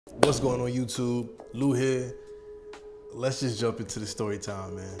What's going on YouTube? Lou here. Let's just jump into the story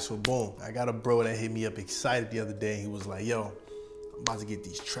time, man. So boom, I got a bro that hit me up excited the other day. He was like, yo, I'm about to get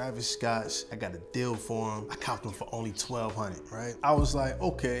these Travis Scotts. I got a deal for them. I copped them for only $1,200, right? I was like,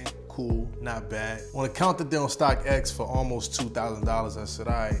 okay, cool, not bad. On account that they're on StockX for almost $2,000, I said,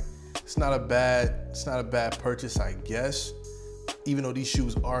 all right, it's not a bad purchase, I guess. Even though these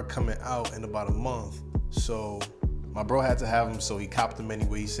shoes are coming out in about a month. So my bro had to have them, so he copped them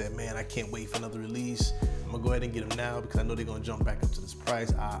anyway. He said, man, I can't wait for another release. I'm gonna go ahead and get them now because I know they're gonna jump back up to this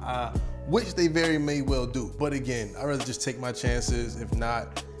price, which they very may well do. But again, I'd rather just take my chances. If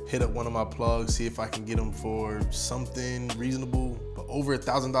not, hit up one of my plugs, see if I can get them for something reasonable. But over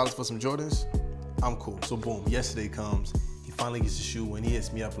 $1,000 for some Jordans, I'm cool. So boom, yesterday comes, he finally gets the shoe and he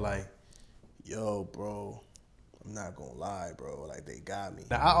hits me up like, yo, bro, I'm not gonna lie, bro, like they got me.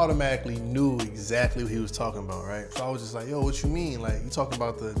 Now I automatically knew exactly what he was talking about, right? So I was just like, yo, what you mean? Like, you talking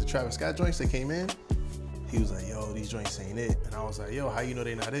about the Travis Scott joints that came in? He was like, yo, these joints ain't it. And I was like, yo, how you know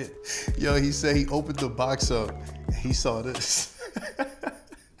they not it? Yo, he said he opened the box up and he saw this.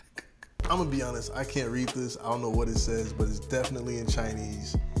 I'm gonna be honest, I can't read this. I don't know what it says, but it's definitely in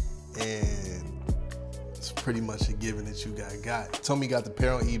Chinese. And it's pretty much a given that you got. Told me he got the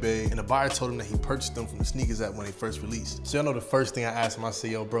pair on eBay, and the buyer told him that he purchased them from the sneakers app when they first released. So y'all know the first thing I asked him, I said,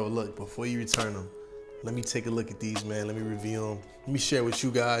 yo, bro, look, before you return them, let me take a look at these, man. Let me review them. Let me share with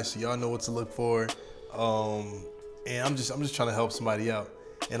you guys so y'all know what to look for. And I'm just trying to help somebody out.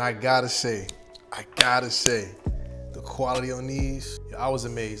 And I gotta say, the quality on these, I was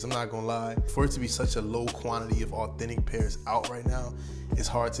amazed, I'm not gonna lie. For it to be such a low quantity of authentic pairs out right now, it's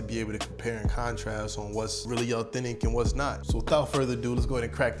hard to be able to compare and contrast on what's really authentic and what's not. So without further ado, let's go ahead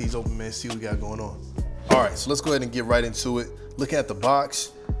and crack these open, man, see what we got going on. All right, so let's go ahead and get right into it. Looking at the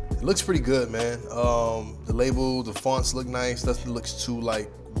box, it looks pretty good, man. The label, the fonts look nice. Nothing looks too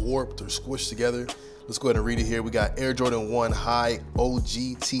like warped or squished together. Let's go ahead and read it here. We got Air Jordan 1 High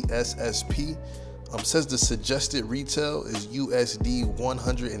OGTSSP. Says the suggested retail is USD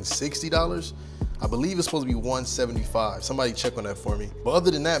 $160. I believe it's supposed to be $175. Somebody check on that for me. But other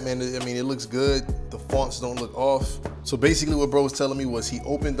than that, man, I mean, it looks good. The fonts don't look off. So basically what bro was telling me was he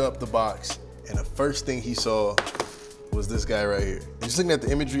opened up the box and the first thing he saw was this guy right here. And just looking at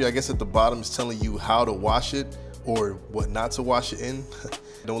the imagery, I guess at the bottom is telling you how to wash it or what not to wash it in.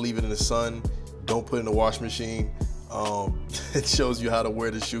 Don't leave it in the sun. Don't put it in the wash machine. It shows you how to wear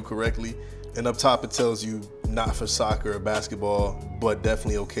the shoe correctly. And up top, it tells you not for soccer or basketball, but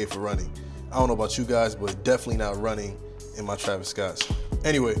definitely okay for running. I don't know about you guys, but definitely not running in my Travis Scotts.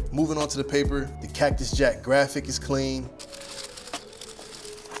 Anyway, moving on to the paper. The Cactus Jack graphic is clean.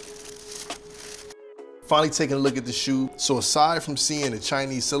 Finally taking a look at the shoe. So aside from seeing the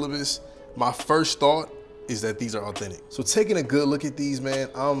Chinese syllabus, my first thought is that these are authentic. So taking a good look at these, man,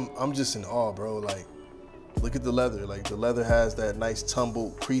 I'm just in awe, bro. Like, look at the leather. Like, the leather has that nice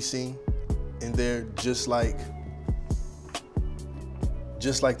tumbled creasing in there, just like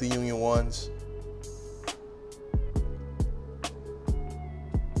the Union ones.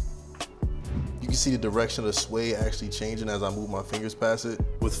 You can see the direction of the suede actually changing as I move my fingers past it.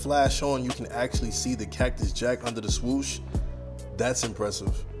 With flash on, you can actually see the Cactus Jack under the swoosh. That's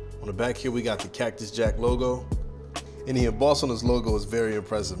impressive. On the back here, we got the Cactus Jack logo. And the emboss on this logo is very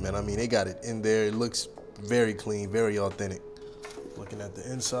impressive, man. I mean, they got it in there. It looks very clean, very authentic. Looking at the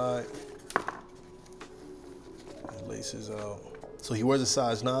inside. Laces out. So he wears a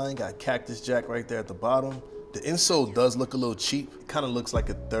size 9, got Cactus Jack right there at the bottom. The insole does look a little cheap. It kind of looks like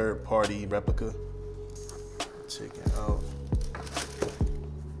a third-party replica. Checking out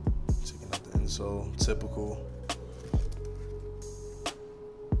the insole, typical.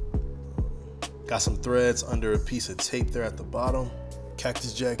 Got some threads under a piece of tape there at the bottom.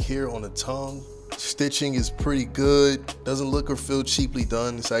 Cactus Jack here on the tongue. Stitching is pretty good. Doesn't look or feel cheaply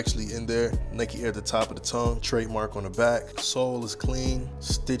done. It's actually in there. Nike Air at the top of the tongue. Trademark on the back. Sole is clean.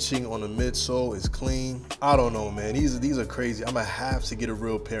 Stitching on the midsole is clean. I don't know, man. These are crazy. I'm gonna have to get a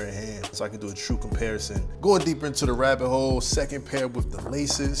real pair in hand so I can do a true comparison. Going deeper into the rabbit hole, second pair with the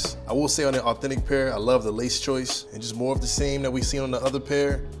laces. I will say on the authentic pair, I love the lace choice. And just more of the same that we've seen on the other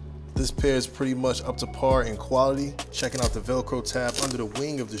pair. This pair is pretty much up to par in quality. Checking out the Velcro tab under the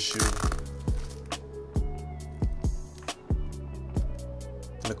wing of the shoe.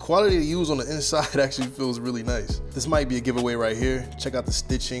 The quality to use on the inside actually feels really nice. This might be a giveaway right here. Check out the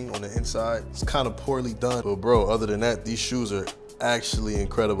stitching on the inside. It's kind of poorly done, but bro, other than that, these shoes are actually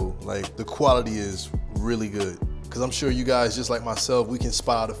incredible. Like, the quality is really good. Because I'm sure you guys, just like myself, we can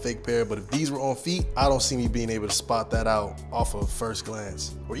spot out a fake pair, but if these were on feet, I don't see me being able to spot that out off of first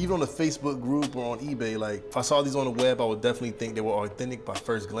glance. Or even on a Facebook group or on eBay, like if I saw these on the web, I would definitely think they were authentic by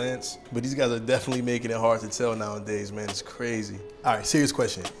first glance. But these guys are definitely making it hard to tell nowadays, man. It's crazy. All right, serious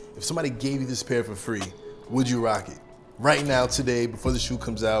question. If somebody gave you this pair for free, would you rock it? Right now, today, before the shoe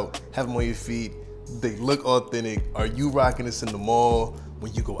comes out, have them on your feet. They look authentic. Are you rocking this in the mall?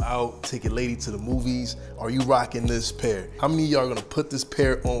 When you go out, take your lady to the movies, are you rocking this pair? How many of y'all are gonna put this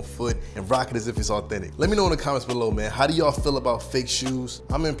pair on foot and rock it as if it's authentic? Let me know in the comments below, man. How do y'all feel about fake shoes?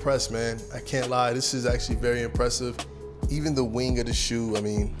 I'm impressed, man. I can't lie, this is actually very impressive. Even the wing of the shoe, I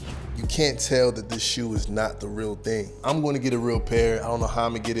mean, you can't tell that this shoe is not the real thing. I'm gonna get a real pair. I don't know how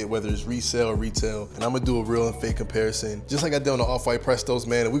I'm gonna get it, whether it's resale or retail, and I'm gonna do a real and fake comparison, just like I did on the Off-White Prestos,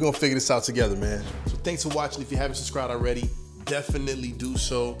 man, and we're gonna figure this out together, man. So thanks for watching. If you haven't subscribed already, definitely do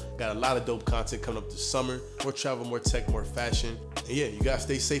so. Got a lot of dope content coming up this summer. More travel, more tech, more fashion. And yeah, you guys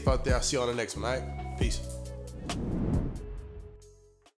stay safe out there. I'll see you on the next one, all right? Peace.